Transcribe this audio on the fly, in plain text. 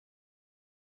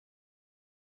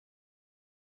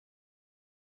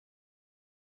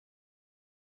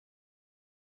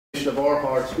meditation of our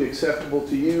hearts be acceptable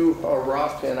to you, our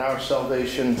rock and our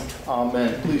salvation.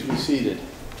 Amen. Please be seated.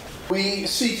 We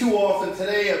see too often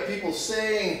today of people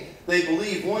saying they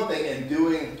believe one thing and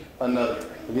doing another.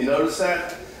 Have you noticed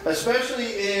that?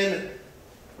 Especially in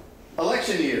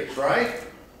election years, right?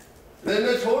 They're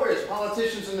notorious.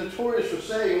 Politicians are notorious for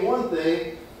saying one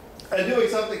thing and doing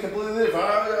something completely different.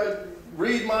 I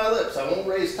read my lips. I won't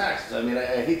raise taxes. I mean, I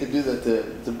hate to do that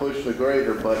to Bush the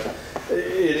Greater, but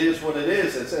it is what it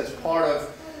is. It's part of.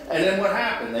 And then what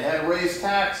happened? They had to raise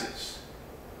taxes.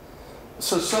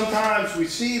 So sometimes we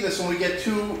see this and we get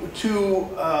too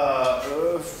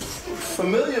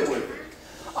familiar with it.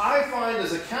 I find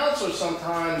as a counselor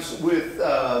sometimes with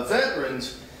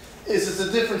veterans is it's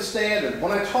a different standard.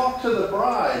 When I talk to the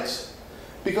brides,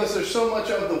 because there's so much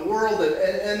of the world,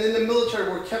 and in the military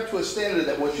we're kept to a standard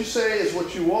that what you say is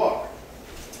what you are.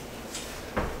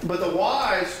 But the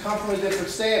wives come from a different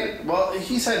standard. Well,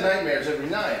 he's had nightmares every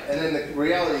night, and then the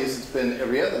reality is it's been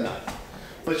every other night.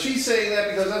 But she's saying that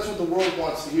because that's what the world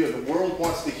wants to hear. The world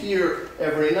wants to hear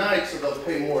every night, so they'll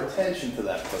pay more attention to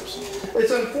that person.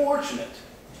 It's unfortunate.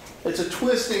 It's a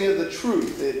twisting of the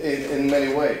truth in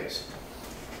many ways.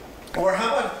 Or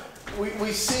how about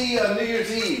we see on New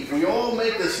Year's Eve, we all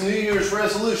make this New Year's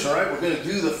resolution, right? We're going to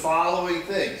do the following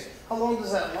things. How long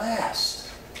does that last?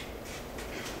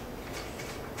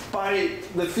 By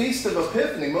the Feast of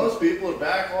Epiphany, most people are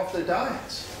back off their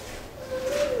diets.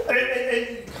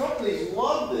 And companies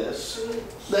love this,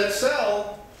 that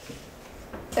sell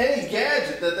any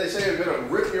gadget that they say are going to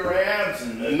rip your abs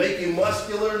and make you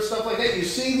muscular and stuff like that. You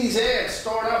see these ads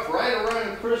start up right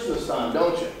around Christmas time,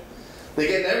 don't you? They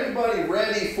get everybody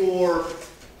ready for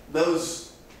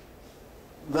those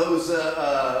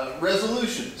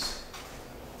resolutions.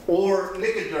 Or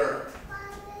Nicoderm.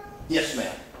 Yes,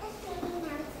 ma'am.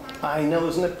 I know,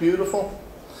 isn't it beautiful?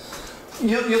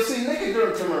 You'll see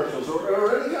Nicoderm commercials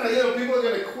or any kind of, people are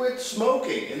going to quit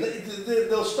smoking. And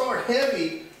they'll start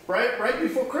heavy right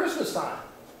before Christmas time.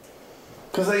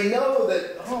 Because they know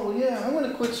that, oh yeah, I'm going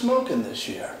to quit smoking this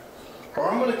year. Or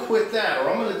I'm going to quit that, or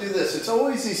I'm going to do this. It's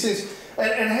always these things.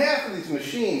 And half of these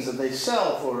machines that they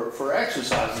sell for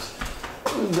exercises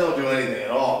don't do anything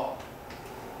at all.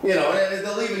 You know, and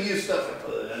they'll even use stuff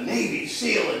like a Navy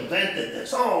SEAL invented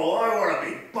this. Oh, I want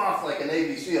to be buff like a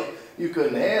Navy SEAL. You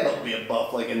couldn't handle being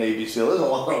buff like a Navy SEAL. There's a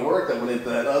lot of work that went into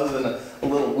that other than a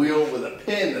little wheel with a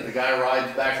pin that the guy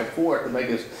rides back and forth to make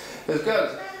his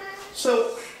guns.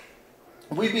 So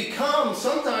we become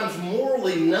sometimes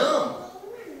morally numb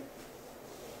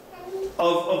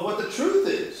of what the truth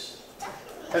is.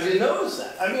 Have you noticed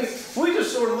that? I mean, we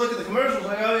just sort of look at the commercials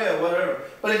like, oh yeah, whatever.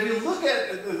 But if you look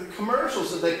at the commercials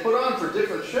that they put on for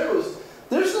different shows,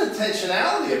 there's an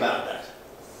intentionality about that.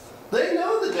 They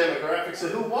know the demographics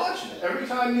of who's watching it. Every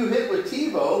time you hit with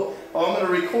TiVo, oh, I'm going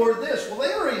to record this. Well,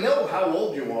 they already know how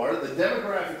old you are, the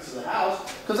demographics of the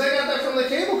house, because they got that from the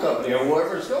cable company or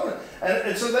wherever it's going.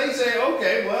 And so they say,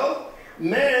 okay, well,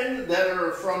 men that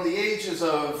are from the ages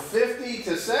of 50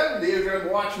 to 70 are going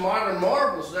to watch Modern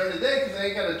Marvels during the day because they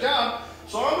ain't got a job.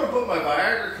 So I'm going to put my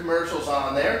Viagra commercials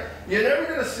on there. You're never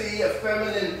going to see a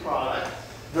feminine product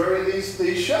during these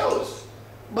shows.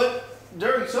 But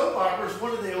during soap operas,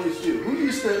 what do they always do? Who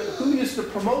used to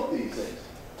promote these things?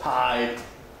 Tide,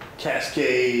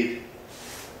 Cascade.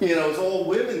 You know, it's all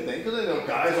women thing because they know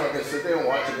guys aren't going to sit there and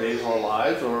watch A Days of Our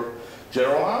Lives or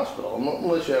General Hospital,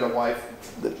 unless you had a wife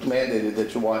that mandated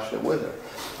that you watched it with her.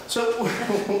 So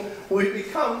we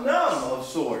become numb of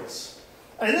sorts.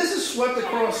 And this is swept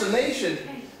across the nation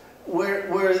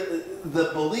where the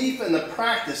belief and the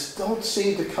practice don't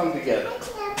seem to come together.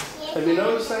 Have you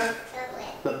noticed that?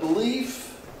 The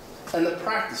belief and the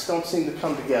practice don't seem to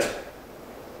come together.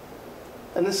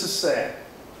 And this is sad.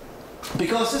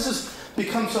 Because this has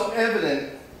become so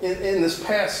evident in this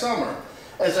past summer.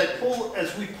 As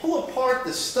we pull apart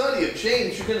the study of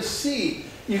James, you're going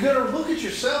to look at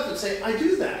yourself and say, I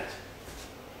do that.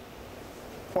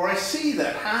 Or I see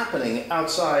that happening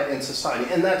outside in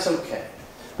society, and that's okay.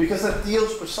 Because that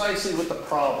deals precisely with the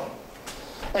problem.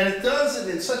 And it does it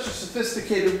in such a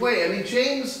sophisticated way. I mean,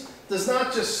 James does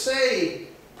not just say,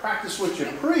 practice what you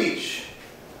preach,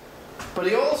 but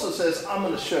he also says, I'm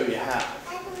going to show you how.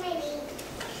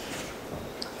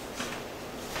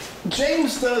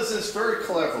 James does this very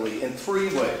cleverly in three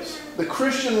ways. The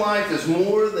Christian life is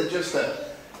more than just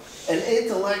an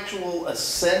intellectual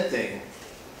assenting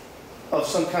of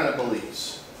some kind of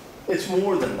beliefs. It's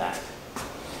more than that.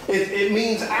 It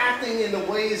means acting in the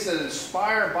ways that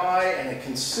inspire by and are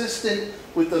consistent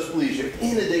with those beliefs. You're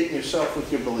inundating yourself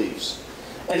with your beliefs.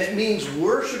 And it means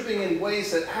worshiping in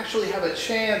ways that actually have a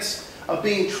chance of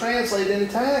being translated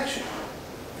into action.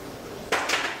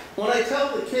 When I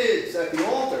tell the kids at the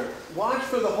altar, watch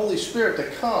for the Holy Spirit to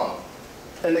come,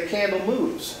 and the candle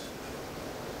moves.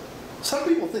 Some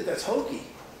people think that's hokey.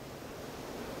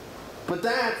 But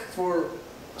that, for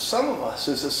some of us,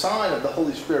 is a sign of the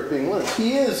Holy Spirit being with us.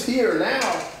 He is here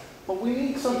now, but we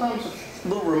need sometimes a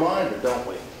little reminder, don't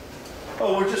we?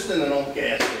 Oh, we're just in an old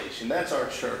gas station. That's our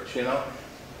church, you know.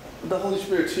 The Holy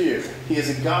Spirit's here. He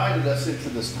has guided us into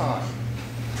this time.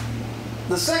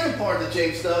 The second part that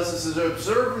James does is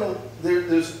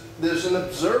there's an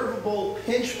observable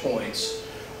pinch points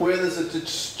where there's a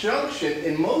disjunction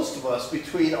in most of us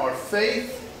between our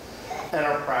faith and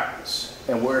our practice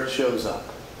and where it shows up.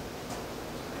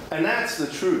 And that's the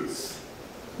truth.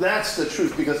 That's the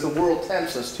truth, because the world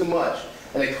tempts us too much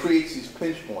and it creates these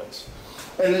pinch points.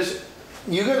 And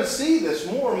you're going to see this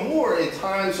more and more in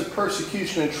times of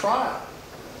persecution and trial.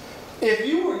 If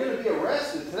you were going to be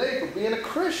arrested today for being a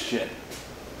Christian,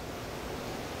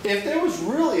 if there was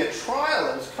really a trial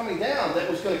that was coming down that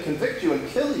was going to convict you and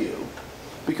kill you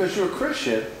because you're a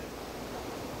Christian,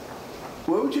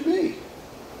 where would you be?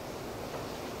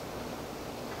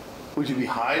 Would you be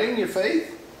hiding your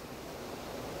faith?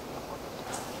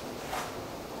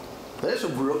 There's a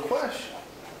real question.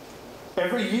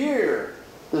 Every year,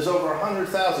 there's over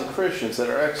 100,000 Christians that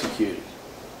are executed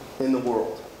in the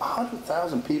world.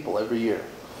 100,000 people every year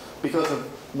because of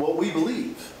what we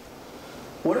believe.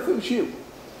 What if it was you?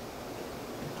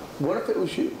 What if it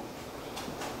was you?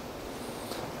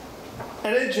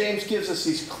 And then James gives us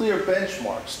these clear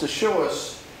benchmarks to show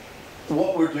us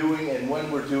what we're doing and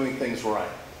when we're doing things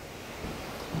right.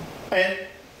 And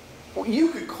you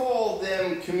could call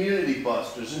them community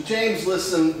busters. And James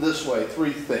lists them this way,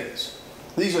 3 things.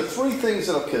 These are 3 things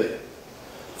that'll kill you.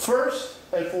 First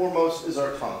and foremost is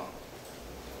our tongue.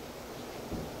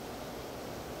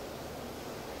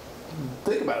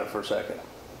 Think about it for a second.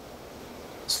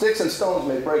 Sticks and stones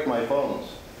may break my bones,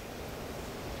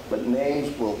 but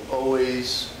names will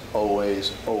always,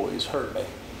 always, always hurt me.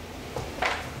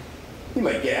 You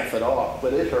may gaff it off,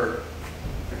 but it hurt.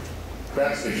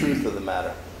 That's the truth of the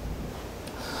matter.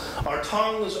 Our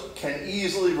tongues can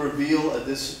easily reveal a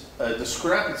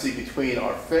discrepancy between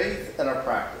our faith and our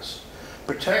practice,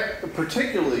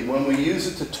 particularly when we use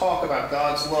it to talk about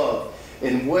God's love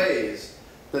in ways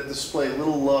that display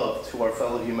little love to our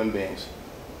fellow human beings.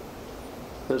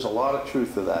 There's a lot of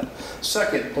truth to that.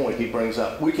 Second point he brings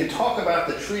up, we can talk about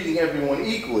the treating everyone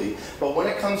equally, but when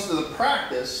it comes to the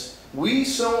practice, we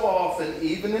so often,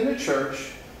 even in the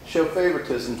church, show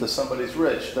favoritism to somebody's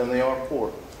rich than they are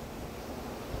poor.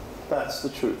 That's the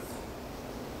truth.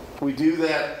 We do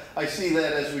that. I see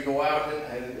that as we go out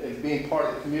and being part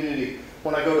of the community.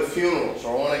 When I go to funerals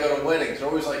or when I go to weddings, they're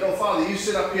always like, oh, Father, you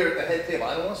sit up here at the head table.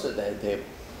 I don't want to sit at the head table.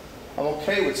 I'm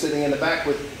okay with sitting in the back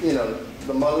with, you know,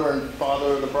 the mother and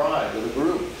father of the bride or the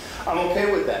groom. I'm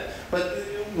okay with that. But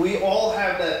we all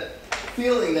have that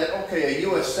feeling that, okay, a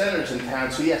U.S. senator's in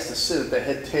town, so he has to sit at the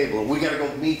head table. We got to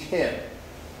go meet him.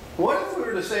 What if we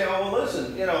were to say, oh, well,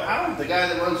 listen, you know, Howard, the guy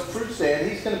that runs the fruit stand,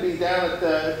 he's going to be down at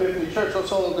the Epiphany Church.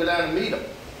 Let's all go down and meet him.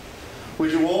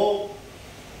 Would you all?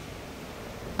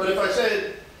 But if I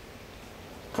said,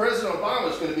 President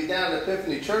Obama's going to be down at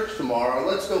Epiphany Church tomorrow,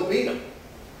 let's go meet him.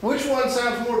 Which one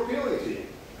sounds more appealing to you?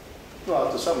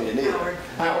 Well, to some of you, neither.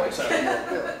 Howard sounds more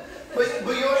appealing.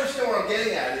 But you understand what I'm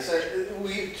getting at. Is that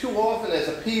we, too often as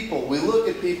a people, we look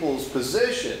at people's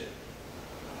position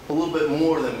a little bit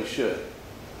more than we should.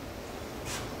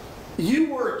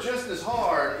 You work just as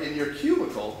hard in your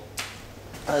cubicle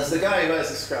as the guy who has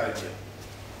described you.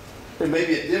 There may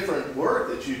be a different work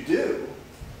that you do,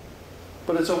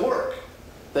 but it's a work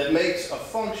that makes a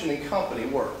functioning company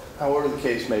work, however the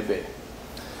case may be.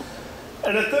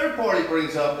 And the third part he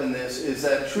brings up in this is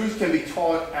that truth can be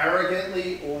taught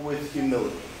arrogantly or with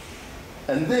humility.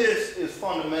 And this is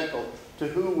fundamental to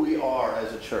who we are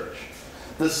as a church.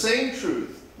 The same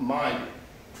truth, mind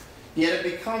you, yet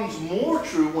it becomes more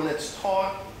true when it's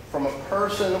taught from a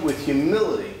person with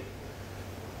humility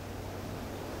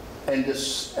and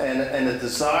a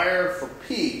desire for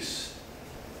peace.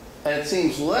 And it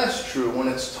seems less true when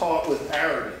it's taught with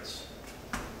arrogance.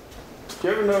 Do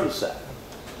you ever notice that?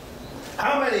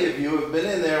 How many of you have been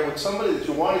in there with somebody that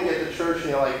you want to get to church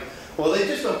and you're like, well, they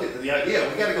just don't get the idea.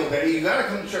 We got to go there. You got to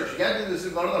come to church. You got to do this.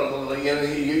 You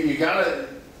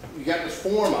got this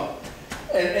form up.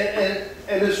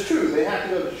 And it's true. They have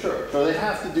to go to church, or they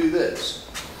have to do this,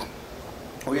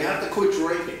 or you have to quit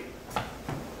drinking.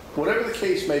 Whatever the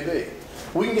case may be,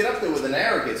 we can get up there with an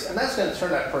arrogance, and that's going to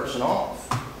turn that person off.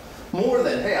 More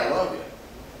than, hey, I love you.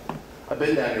 I've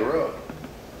been down your road.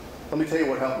 Let me tell you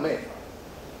what helped me.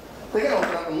 They got to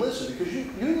open up and listen, because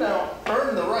you now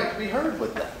earn the right to be heard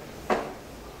with them.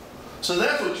 So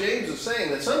that's what James is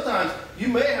saying, that sometimes you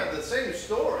may have the same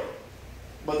story,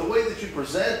 but the way that you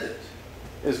present it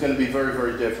is going to be very,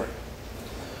 very different.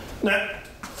 Now,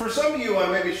 for some of you, I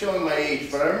may be showing my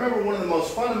age, but I remember one of the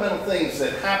most fundamental things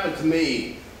that happened to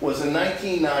me was in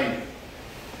 1990.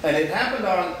 And it happened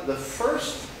on the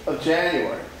 1st of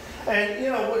January. And,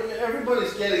 you know,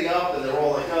 everybody's getting up and they're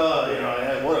all like, oh, you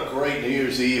know, what a great New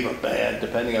Year's Eve, or bad,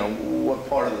 depending on what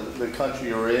part of the country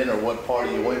you're in or what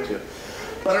party you went to.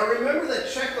 But I remember that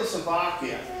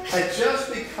Czechoslovakia had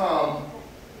just become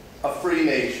a free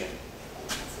nation.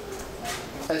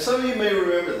 And some of you may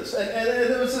remember this. And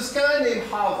there was this guy named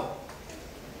Havel.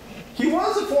 He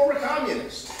was a former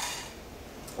communist.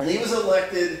 And he was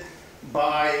elected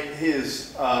by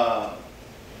his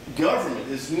government,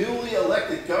 his newly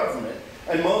elected government,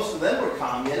 and most of them were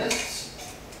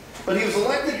communists. But he was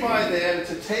elected by them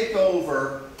to take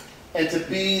over and to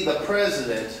be the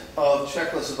president of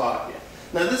Czechoslovakia.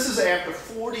 Now this is after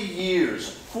 40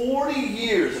 years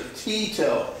of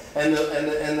Tito, and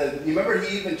you remember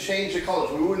he even changed the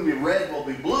colors. We wouldn't be red, we'll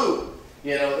be blue.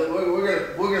 You know,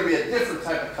 we're going to be a different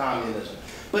type of communism.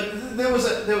 But there was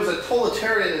a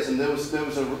totalitarianism. There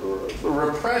was a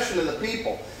repression of the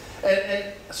people,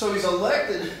 and so he's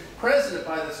elected president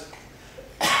by this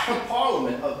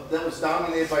parliament that was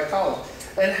dominated by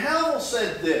communists. And Havel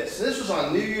said this. This was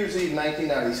on New Year's Eve,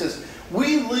 1990. He says,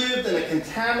 "We lived in a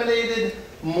contaminated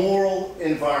moral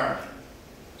environment."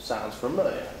 Sounds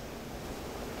familiar.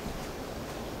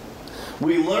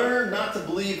 "We learned not to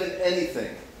believe in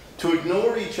anything, to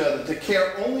ignore each other, to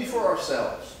care only for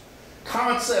ourselves.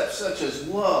 Concepts such as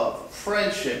love,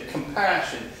 friendship,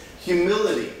 compassion,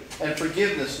 humility, and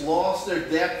forgiveness lost their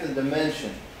depth and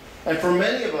dimension. And for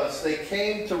many of us, they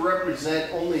came to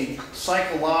represent only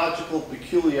psychological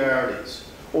peculiarities,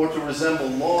 or to resemble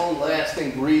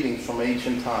long-lasting greetings from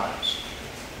ancient times."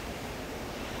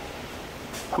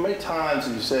 How many times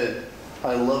have you said,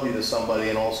 "I love you" to somebody,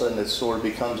 and all of a sudden it sort of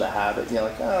becomes a habit, and you're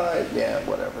like, "Oh, yeah,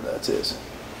 whatever, that is."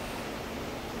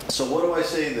 So what do I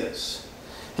say this?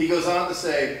 He goes on to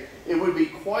say, "It would be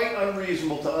quite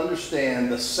unreasonable to understand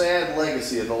the sad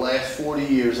legacy of the last 40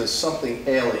 years as something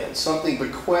alien, something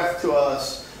bequeathed to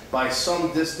us by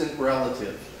some distant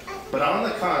relative. But on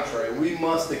the contrary, we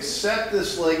must accept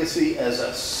this legacy as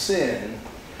a sin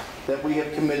that we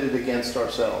have committed against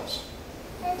ourselves.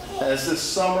 As this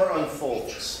summer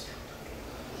unfolds,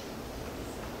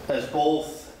 as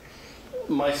both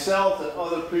myself and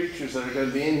other preachers that are going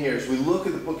to be in here, as we look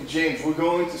at the book of James, we're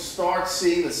going to start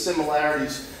seeing the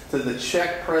similarities to the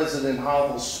Czech President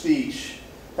Havel's speech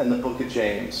and the book of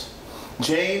James.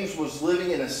 James was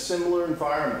living in a similar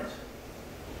environment.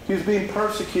 He was being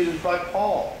persecuted by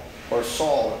Paul, or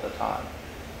Saul at the time.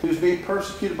 He was being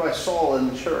persecuted by Saul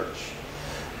in the church.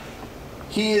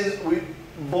 We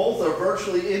both are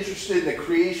virtually interested in the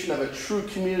creation of a true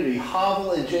community.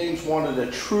 Havel and James wanted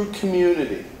a true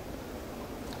community.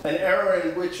 An era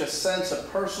in which a sense of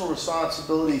personal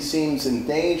responsibility seems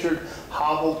endangered.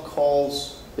 Havel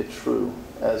calls it true,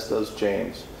 as does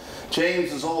James.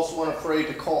 James is also unafraid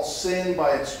to call sin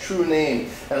by its true name.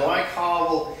 And like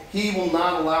Havel, he will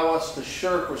not allow us to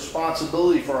shirk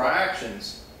responsibility for our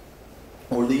actions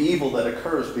or the evil that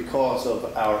occurs because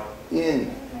of our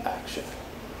inaction.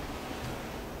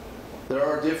 There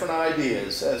are different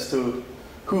ideas as to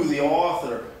who the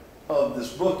author of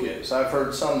this book is. I've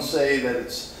heard some say that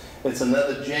it's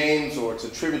another James, or it's a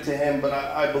tribute to him, but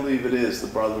I believe it is the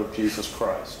brother of Jesus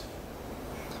Christ.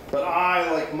 But I,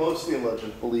 like most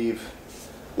theologians, believe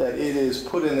that it is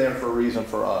put in there for a reason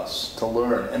for us to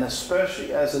learn. And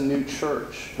especially as a new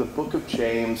church, the book of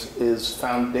James is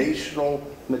foundational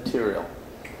material.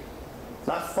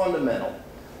 Not fundamental,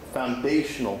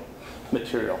 foundational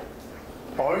material.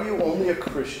 Are you only a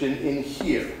Christian in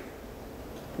here?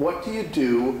 What do you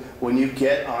do when you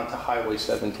get onto Highway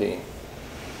 17?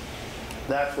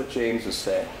 That's what James is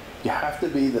saying. You have to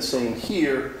be the same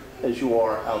here as you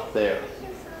are out there.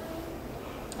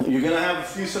 You're going to have a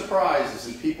few surprises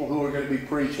in people who are going to be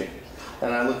preaching.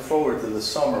 And I look forward to the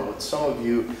summer with some of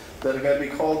you that are going to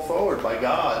be called forward by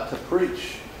God to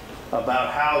preach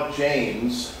about how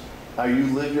you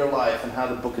live your life and how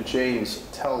the book of James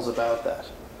tells about that.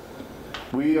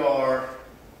 We are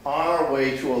on our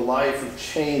way to a life of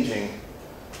changing,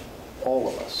 all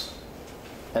of us.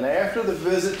 And after the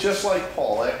visit, just like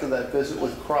Paul, after that visit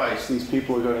with Christ, these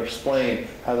people are going to explain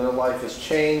how their life has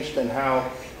changed and how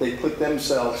they put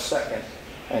themselves second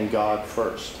and God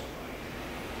first.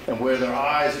 And where their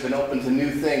eyes have been opened to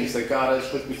new things that God has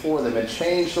put before them and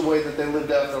changed the way that they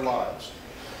lived out their lives.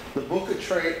 The book of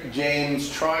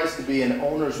James tries to be an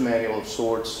owner's manual of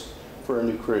sorts for a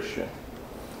new Christian.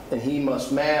 And he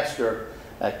must master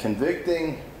at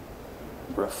convicting,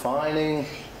 refining,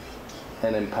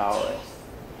 and empowering.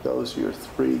 Those are your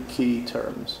three key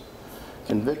terms.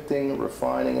 Convicting,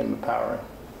 refining, and empowering.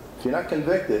 If you're not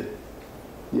convicted,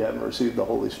 you haven't received the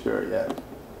Holy Spirit yet.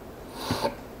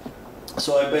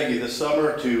 So I beg you this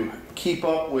summer to keep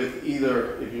up with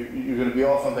either, if you're going to be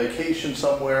off on vacation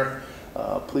somewhere,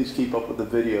 please keep up with the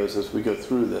videos as we go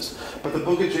through this. But the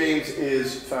book of James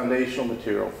is foundational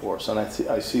material for us, and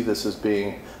I see this as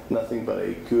being nothing but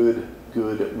a good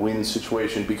win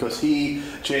situation, because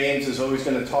James, is always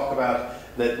going to talk about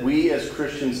that we as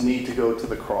Christians need to go to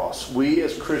the cross. We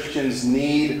as Christians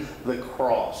need the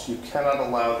cross. You cannot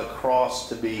allow the cross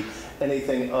to be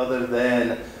anything other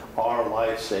than our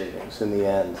life savings in the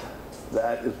end.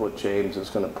 That is what James is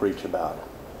going to preach about.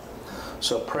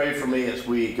 So pray for me as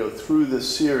we go through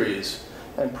this series,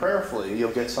 and prayerfully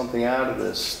you'll get something out of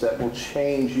this that will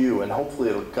change you, and hopefully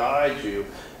it'll guide you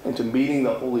into meeting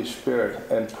the Holy Spirit,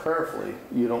 and prayerfully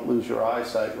you don't lose your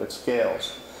eyesight with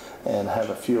scales and have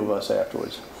a few of us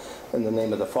afterwards. In the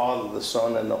name of the Father, the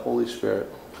Son, and the Holy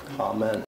Spirit. Amen.